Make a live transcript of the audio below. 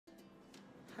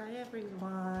Hi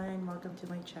everyone, welcome to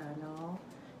my channel.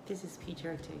 This is PJ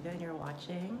Ortega and you're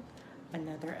watching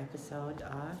another episode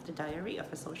of The Diary of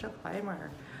a Social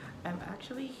Climber. I'm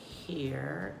actually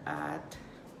here at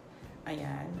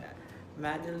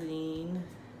Madeline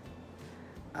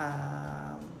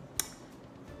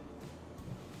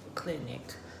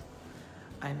clinic.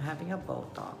 I'm having a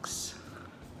Botox.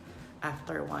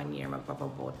 After 1 year,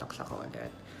 magpapa-Botox ako ulit.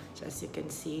 So as you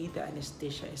can see, the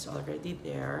anesthesia is already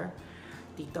there.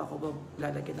 Dito ako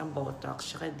lalagyan ng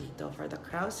Botox, saka dito for the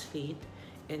crow's feet,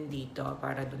 and dito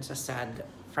para dun sa sad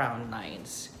frown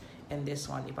lines. And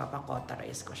this one,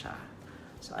 ipapakotarize ko siya.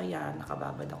 So ayan,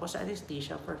 nakababad ako sa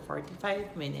anesthesia for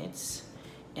 45 minutes.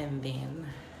 And then,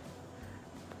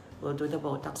 we'll do the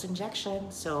Botox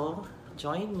injection. So,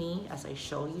 join me as I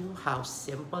show you how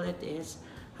simple it is,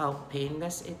 how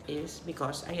painless it is,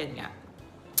 because ayan nga,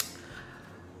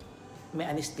 may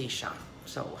anesthesia.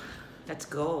 So, let's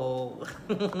go.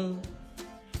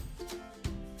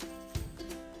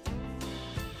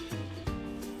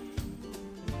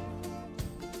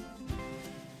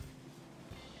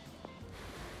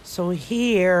 So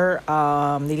here,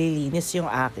 nililinis yung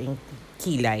aking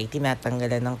kilay.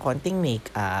 Tinatanggalan ng konting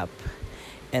makeup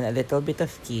and a little bit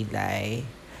of kilay.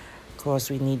 Because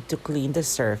we need to clean the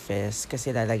surface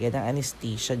kasi lalagyan ng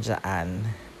anesthesia dyan.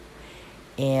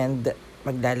 And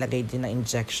maglalagay din ng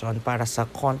injection para sa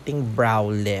konting brow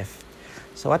lift.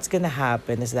 So what's gonna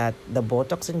happen is that the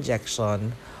Botox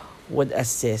injection would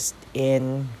assist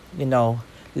in,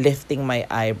 lifting my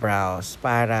eyebrows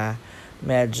para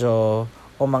medyo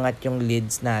umangat yung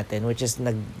lids natin, which is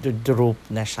nag-droop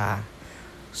na siya.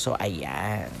 So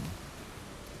ayan.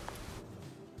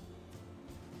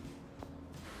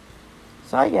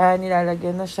 So ayan,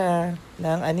 nilalagyan na siya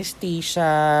ng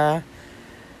anesthesia,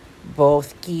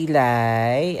 both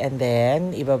kilay, and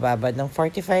then ibababad ng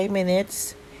 45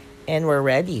 minutes, and we're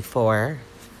ready for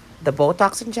the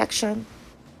Botox injection.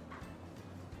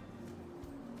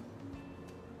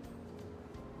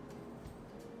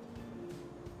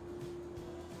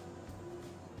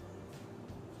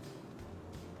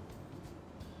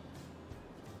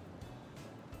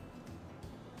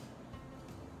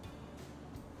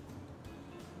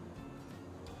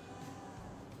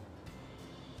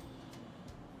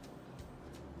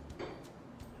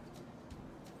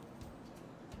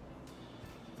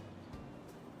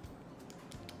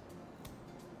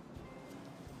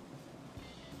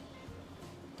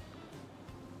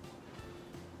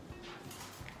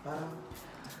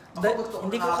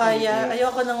 Hindi ko kaya.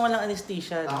 Ayoko nang walang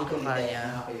anesthesia. Hindi ko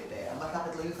kaya.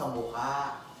 Masakit lang yung sa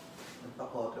mukha.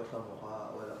 Nagpa-control sa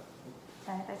mukha. Wala.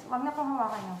 Sanitize. Huwag na pong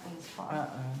hawakan yung face po.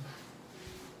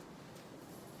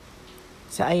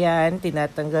 So, ayan.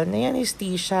 Tinatanggal na yung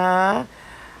anesthesia.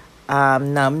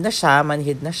 Numb na siya.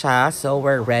 Manhid na siya. So,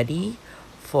 we're ready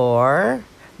for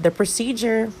the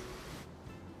procedure.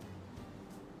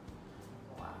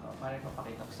 Wow. Parang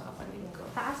papakita ko sa kapatid ko.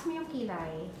 Taas mo yung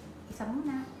kilay. Isa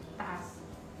muna. Taas.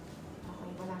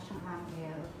 Okay, wala siyang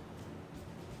angle.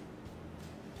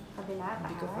 Kabila, taas.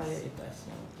 Hindi ko kaya itaas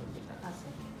yung kabila. Taas.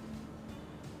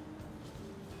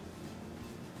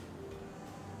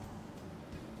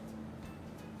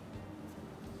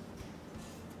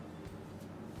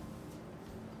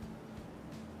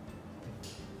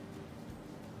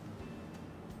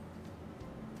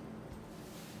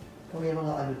 Kung may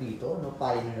mga ano dito,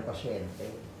 pioneer na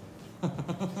pasyente.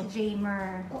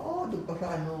 Jamer. Oo, doon pa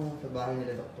sa sa bahay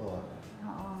nila doktor.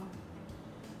 Oo.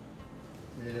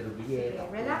 Nila Rubier. Sige,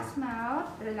 relax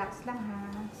mouth. Relax lang ha.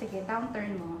 Sige, down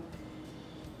turn mo.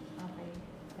 Okay.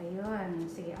 Ayun.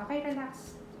 Sige, okay,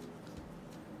 relax.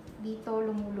 Dito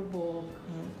lumulubog.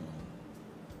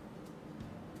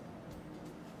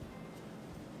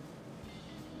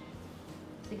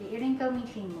 Sige, i-wrinkle mo yung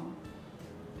chin mo.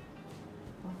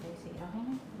 Okay, sige. Okay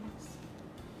na. Relax.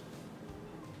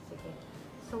 Sige.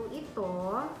 So, ito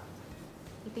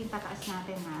yung tataas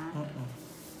natin ha.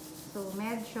 So,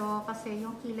 medyo, kasi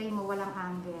yung kilay mo walang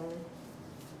angle.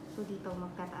 So, dito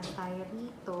magtataas tayo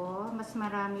rito. Mas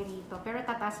marami rito. Pero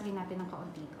tataas rin natin ng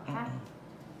kaunti dito, ha?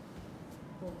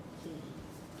 Okay.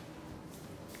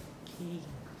 Okay.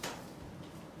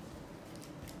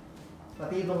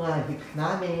 Pati yung mga hips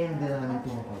namin, hindi na namin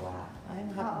pinagawa. Ay,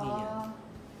 mahapdi yan.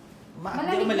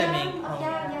 Malamig malamig. lang.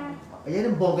 Yeah.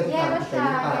 Ayan ang bongga si Yellow Carlos siya, sa'yo,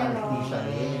 parang yellow. hindi siya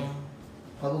rin.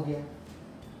 Kabog yan.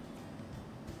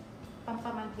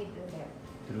 Pampamagkid ulit.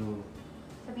 True.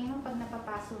 Sabihin mo pag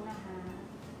napapaso na ha.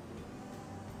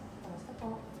 Basta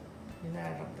po.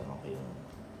 Ninaramdaman ko yung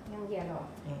Yung yellow.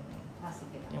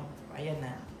 Sige lang. Yung, ayan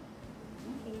na.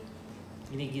 Okay.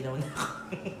 Giniginaw na ako.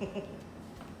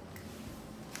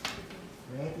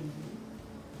 Ready.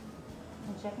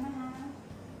 check na ha.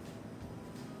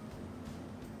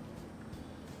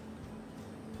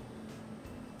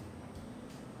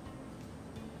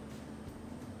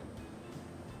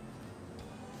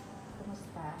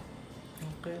 Kumusta?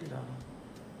 Okay lang.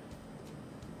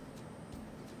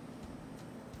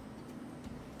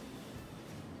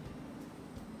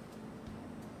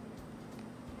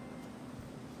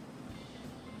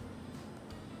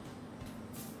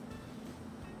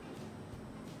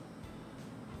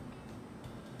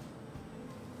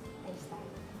 Ayos tayo.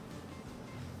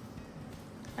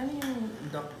 Ano yung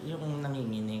doc, yung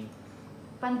nanginginig?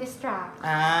 Pan-distract.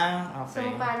 Ah, okay.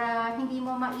 So, para hindi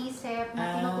mo maisip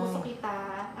na tinutusok kita,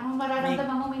 ang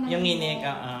mararamdaman mo may yung nanginginig.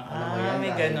 nginig, Alam mo yan,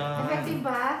 may guys. gano'n. Effective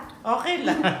ba? Okay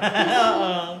lang. Oo.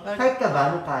 Kahit ka ba?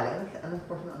 Anong kala? Anong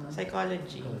course na ano?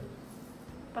 Psychology.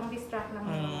 Pang-distract lang.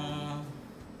 Mm.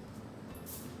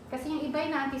 Kasi yung iba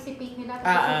yung na-anticipate nila.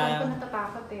 Kasi ko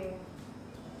natatakot eh.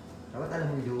 Dapat alam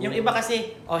mo yun. Yung iba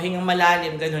kasi, hingang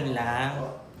malalim, ganun lang.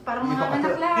 Parang Yung iba mga anak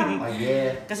kasi- lang. Oh,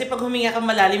 yeah. Kasi pag huminga ka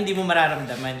malalim, di mo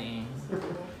mararamdaman eh.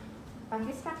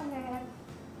 Pang-distract ulit.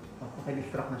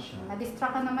 Pakadistract na siya.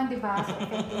 Na-distract ka naman, di ba? So,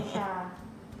 effective siya.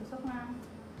 Tusok na.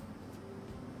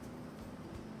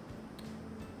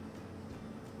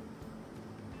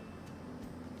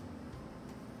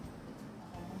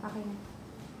 Okay na.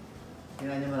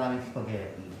 Kailangan niya maraming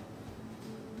spaghetti.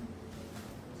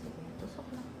 Sige, tusok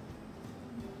lang.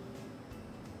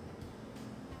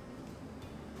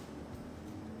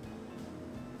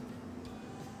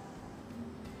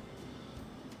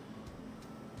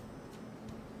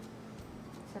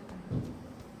 Isa pa.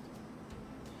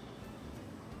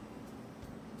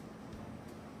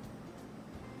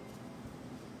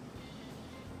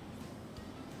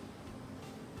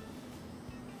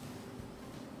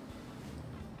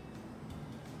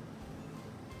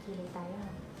 Kilay tayo.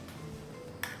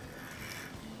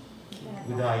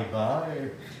 Guday ba?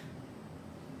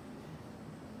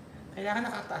 Kailangan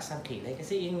nakataas ang kilay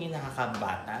kasi yun yung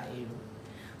nakakabata eh.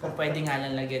 Kung pwede nga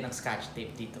lang lagyan ng scotch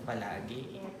tape dito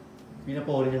palagi. Yeah.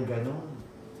 Pinapawali niyang gano'n.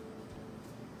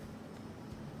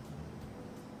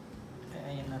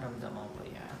 Ayun, naramdaman ko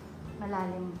yan.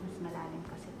 Malalim, mas malalim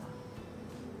kasi to.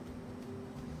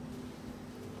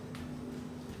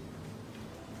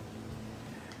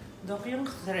 Dok, yung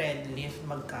thread lift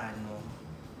magkano?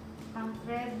 Ang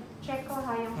thread, check ko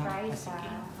ha yung price sige.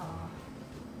 ha. Oo.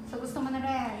 So gusto mo na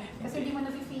rin, kasi hindi mo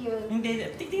na-feel. Hindi,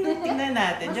 tingnan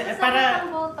natin. Mas Diyan, masarap para,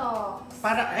 ang botox.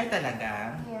 ay talaga.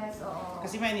 Yes, oo.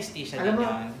 Kasi may anesthesia Alam din mo,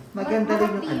 yun. maganda rin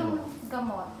yung Mahapdi ano. yung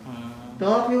gamot.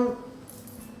 Dok, yung...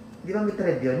 Di ba may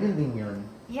thread yun? Yun din yun.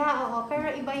 Yeah, oo.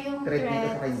 Pero iba yung Thread thread. dito,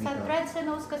 saka yung Sa dito. thread sa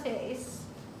nose kasi is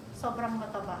sobrang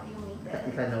mataba yung needle.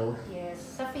 Sa nose. Yes.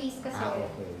 Sa face kasi,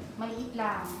 Okay. maliit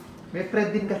lang. May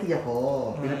thread din kasi ako.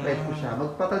 Pina-thread ko siya.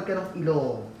 Magpatag ka ng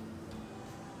ilong.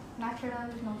 Natural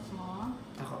nose mo.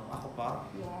 Ako pa?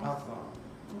 Yes. Ako.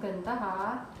 Ang ganda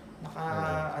ha. Naka,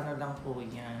 ano lang po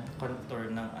yan, contour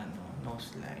ng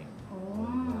nose line.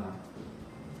 Oh.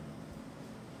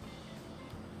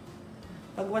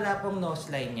 Pag wala pong nose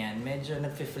line yan, medyo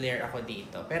nag-flare ako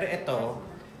dito. Pero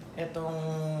itong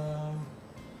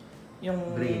yung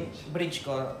bridge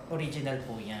ko, original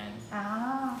po yan.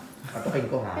 Ah. Patukin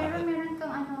ko ha. Pero meron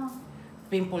kang ano.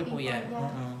 Pimple po Pimple yan.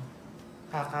 yan.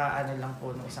 Kaka-ano lang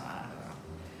po nung isang araw.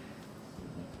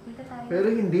 Dito tayo. Pero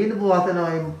hindi, nabuwasan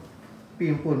na yung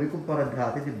pimple mo kumpara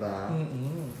dati, di ba?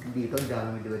 Dito, ang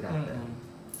dami, di ba dati?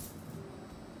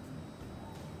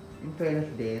 In fairness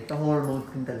din, sa hormones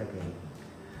din talaga eh.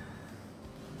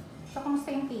 So, kumusta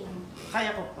yung pain?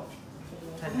 Kaya ko po.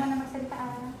 Sige. Huwag mo na magsalita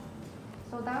ah.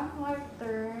 So, downward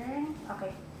turn.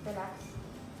 Okay, relax.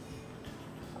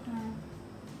 Stop na.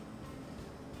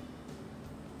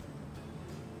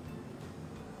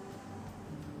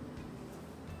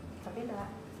 Kabila.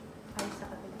 Ayos sa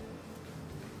kabila.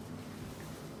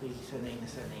 Uy, sanay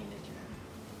na dyan.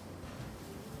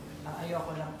 Ang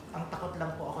ayoko lang, ang takot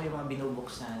lang po ako yung mga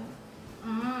binubuksan.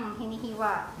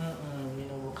 Hinihiwa.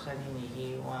 Binubuksan,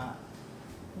 hinihiwa.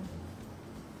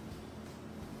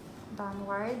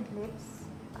 Downward, lips.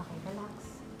 Okay,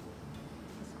 relax.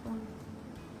 Spoon.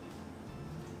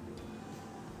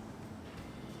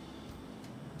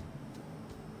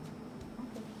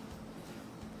 Okay.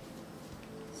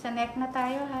 Sa neck na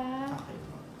tayo ha. Okay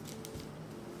po.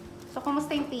 So,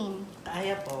 kumusta yung pain?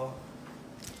 Kaya po.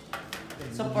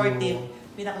 Supportive.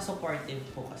 Pinaka-supportive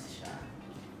po kasi siya.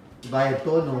 Bayad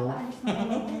to, no? Alis na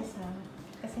tayo ha.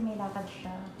 Kasi may lakad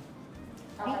siya.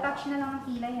 May touch na lang ang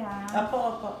kilay ha.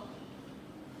 Opo.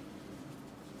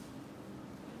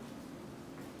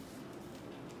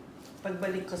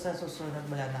 Pagbalik ko sa susunod,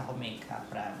 wala na ako makeup,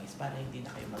 promise. Para hindi na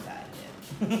kayo magalit.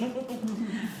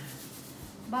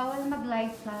 Bawal mag-lie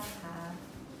flat ha.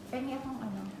 Pengi akong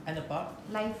ano? Ano po?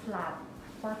 Lie flat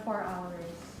for 4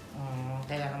 hours.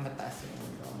 Kailangan mataas yung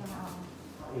ulo. Yeah.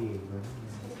 Eh,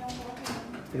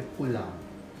 trip ko lang.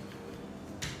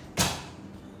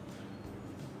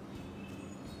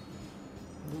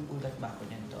 Gugulat ba ako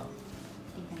nito?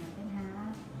 Tignan natin ha.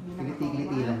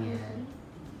 Tigil-tigil lang yan.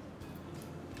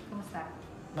 Kumusta?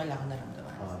 Wala akong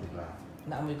naramdaman. Oo, di ba?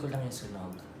 Naamoy ko lang yung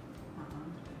sunog. Oo.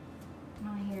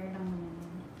 Mga hair lang naman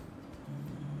yan.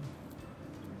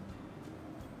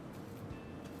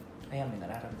 Ayan, may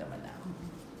nararamdaman na ako.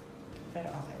 Pero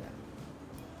okay lang.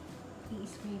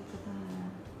 I-scrape ko ito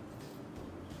na.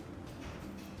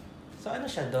 So ano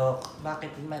siya, Doc?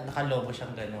 Bakit nakalobo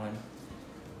siyang ganun?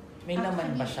 May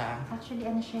laman ba siya? Actually,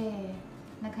 ano siya eh.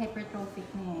 Nag-hypertrophic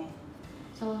na eh.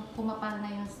 So, pumapal na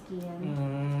yung skin.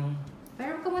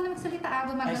 Pero kung muna magsalita,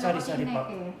 gumagano kasi yung neck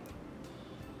eh.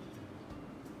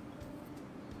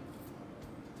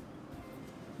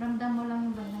 Ramdam mo lang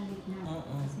yung bandang gitna.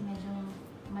 Kasi medyo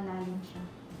malalim siya.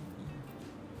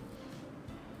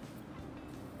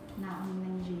 Naamon na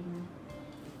yung Gina.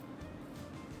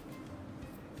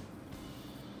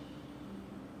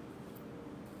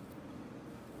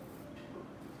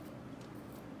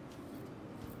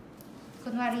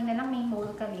 Kunwari na lang may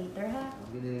hole ka later ha.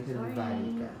 Hindi na yung sinabali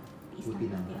ka. Buti Isang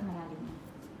naman. hindi, malalim na.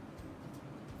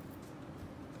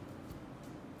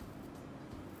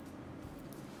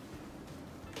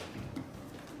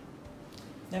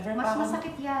 Never Mas pa ako...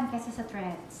 masakit yan kaysa sa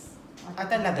threads.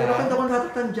 talaga? Pero kanda ko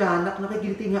natatang dyan,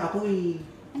 nakikiliti nga ako eh.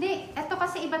 Hindi, eto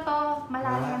kasi iba to,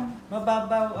 malalim.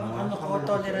 Mababaw ang ano ko, Wala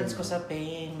tolerance ko ko sa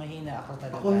pain. Mahina ako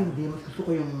talaga. Ako hindi, mas gusto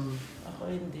ko yung... Ako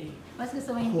hindi. Mas gusto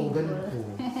mo yung Ako, painful. ganun ko.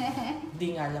 Hindi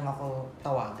nga lang ako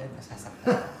tawagan,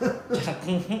 nasasaktan.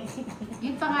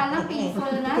 Yun pa nga lang,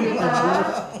 painful na, Ito di yung ba? ano,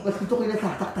 mas gusto ko yung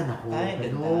nasasaktan ako. Ay,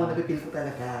 Ganun, ganda. napipil ko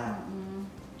talaga.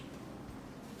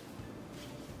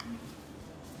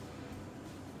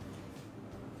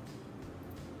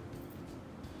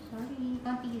 Sorry,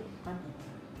 konti.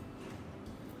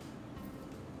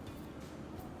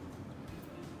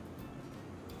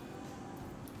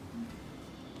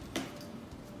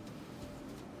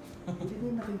 Hindi ko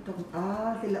yung nakita ko.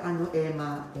 Sila ano,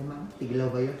 Emma. Tiglaw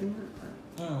ba yun?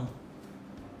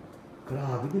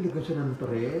 Grabe, niligan siya ng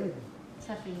thread.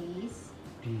 Sa face.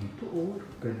 Dito,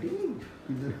 galing.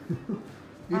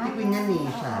 Beauty queen yan eh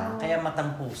siya. Kaya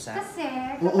matampusa. Kasi,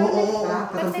 Oo, pag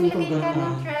katang nilagay ka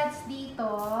ganun. ng threads dito,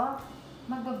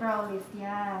 magba-brow lift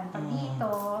yan. Pag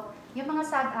dito, yung mga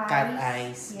sad eyes. Cat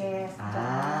eyes. Yes, Ah.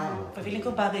 dyan. Feeling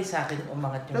ko bagay sa akin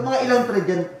umangat So yung... mga ilang thread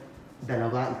yan?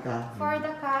 Dalawa, isa. For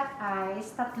the cat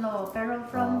eyes, 3. Pero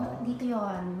from dito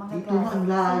yon mga Dito nga ang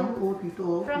layo. Dito.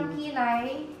 From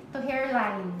kilay to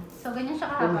hairline. So, ganyan siya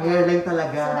kahaba. Yung hairline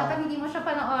talaga. So, dapat hindi mo siya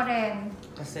panoorin.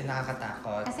 Kasi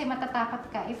nakakatakot. Kasi matatakot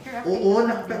ka if you're afraid Oo,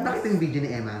 of this. nakita yung video ni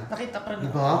Emma. Nakita ko na.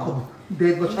 Diba?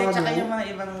 Dead ba Hindi, siya? tsaka no? yung mga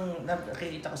ibang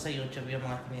nakikita ko sa YouTube, yung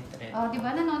mga tinitread. Oh, di ba?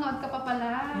 Nanonood ka pa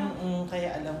pala. Kaya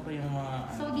alam ko yung mga...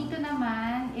 So, dito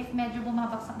naman, if medyo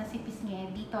bumabaksak na si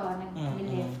pisngi, dito,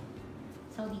 nag-lift.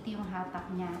 So, dito yung hatak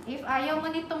niya. If ayaw mo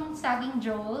nitong saging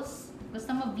jaws,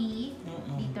 gusto mo V,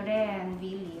 dito rin,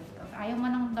 V-lift. If ayaw mo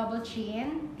ng double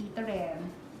chin, dito rin.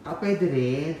 Pwede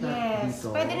rin. Yes. Dito.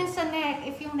 Pwede rin sa neck,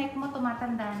 if yung neck mo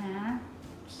tumatanda na.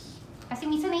 Kasi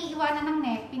minsan naiiwanan ng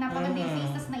neck, pinapaganda yung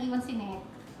face, tapos naiwan si neck.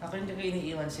 Ako hindi ko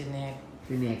iniiwan si neck.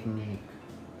 Sinek-nek.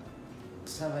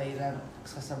 Sabay lang,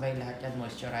 sasabay lahat yan,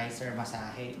 moisturizer,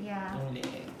 masahe, Yeah. yung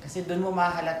liig. Kasi doon mo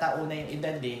mahalata una yung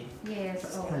edad eh. Yes.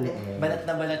 Sa oo. liig. Balat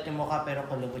na balat yung mukha pero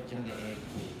kulubot yung liig.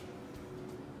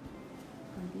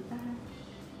 Konti pa.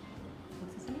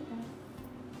 Magsasalita.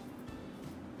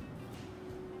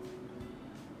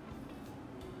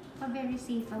 Very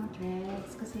safe ang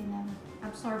threads kasi na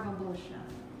absorbable siya.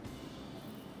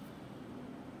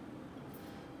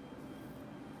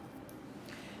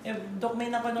 Eh, Dok,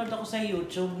 may napanood ako sa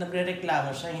YouTube,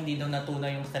 nagre-reklamo siya, hindi daw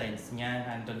natunay yung threads niya,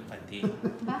 nandun pa din.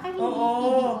 Baka hindi Oo.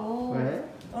 PDO.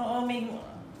 Oo, may...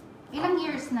 Ilang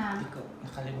years na? Hindi ko,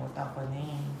 nakalimutan ko na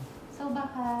eh. So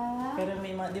baka... Pero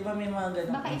may mga, di ba may mga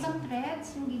ganun? Baka ibang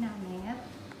threads yung ginamit?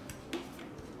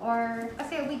 Or,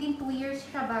 kasi within 2 years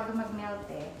siya bago mag-melt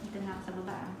eh. Dito na ako sa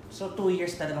baba. So 2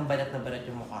 years talagang balat na balat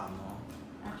yung mukha mo?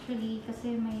 Actually,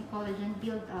 kasi may collagen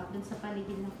build up dun sa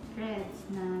paligid ng threads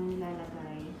na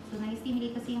nilalagay. So,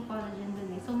 na-stimulate kasi yung collagen dun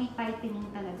eh. So, may tightening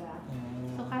talaga.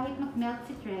 So, kahit mag-melt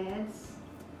si threads,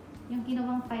 yung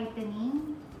ginawang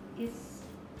tightening is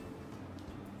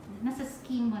nasa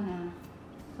skin mo na.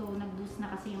 So, nag-boost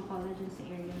na kasi yung collagen sa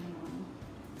area na yun.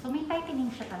 So may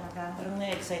tightening siya talaga. Parang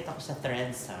na-excite ako sa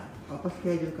threads, ha?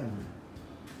 Pa-schedule ka na.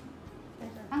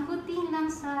 Ang good thing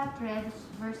lang sa threads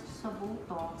versus sa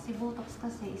Botox, si Botox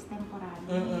kasi is temporary.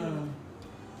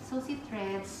 So si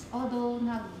threads, although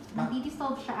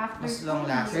nag-dissolve siya after mas long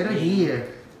lasting. Pero here.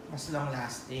 Mas long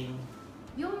lasting.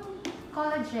 Yung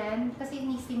collagen, kasi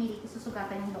ni-stimulate,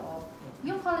 susugatan yung loob.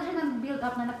 Yung collagen nag-build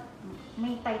up na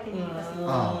may tightening kasi.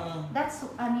 That's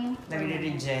yung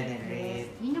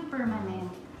nagre-regenerate. Yes, yun yung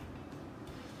permanent.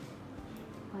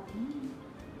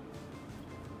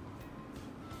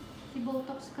 Si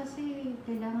Botox kasi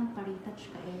kailangan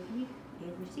pa-retouch ka every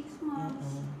 6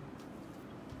 months.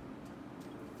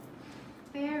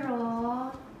 Pero,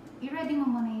 i-ready mo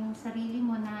muna yung sarili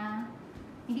mo na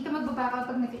hindi ka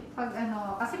magbabaka pag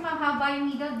ano, kasi mahaba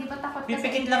yung needle, di ba takot ka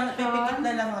pipikit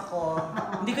na lang ako.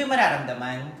 Hindi ko yung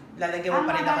mararamdaman. Lalagyan mo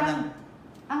pa rin ako ng...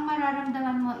 Ang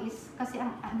mararamdaman mo is, kasi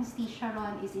ang anesthesia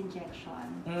ron is injection.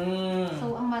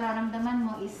 So, ang mararamdaman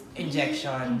mo is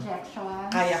injections.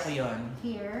 Kaya ko yun.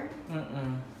 Here,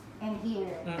 and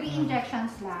here. 3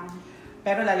 injections lang.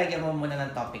 Pero lalagyan mo muna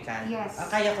ng topical. Yes.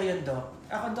 Kaya ko yun, Doc.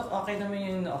 Ako, Doc, okay naman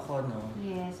yung ako, no?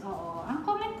 Yes, oo. Ang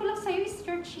comment ko lang sa'yo is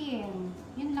your chin.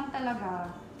 Yun lang talaga.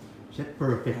 Siya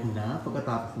perfect na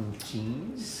pagkatapos ng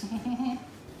cheese.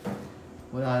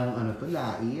 Wala lang ano to,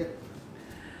 lait.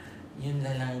 Yun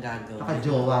na lang gagawin.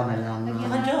 Naka-jowa na lang.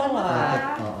 Naka-jowa.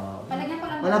 Oo. Palagyan ko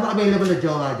lang. Wala ba available na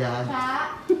jowa dyan? Siya.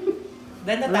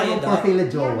 Dan na Wala tayo, bang Doc? profile na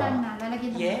jowa? Yan na. Lalagyan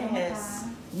na Yes.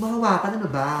 Mahawakan ano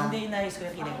ba? Hindi, nais ko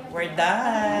yung kinig. We're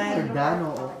done. We're done,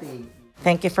 okay.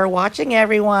 Thank you for watching,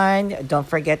 everyone. Don't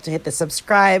forget to hit the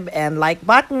subscribe and like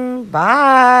button.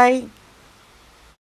 Bye!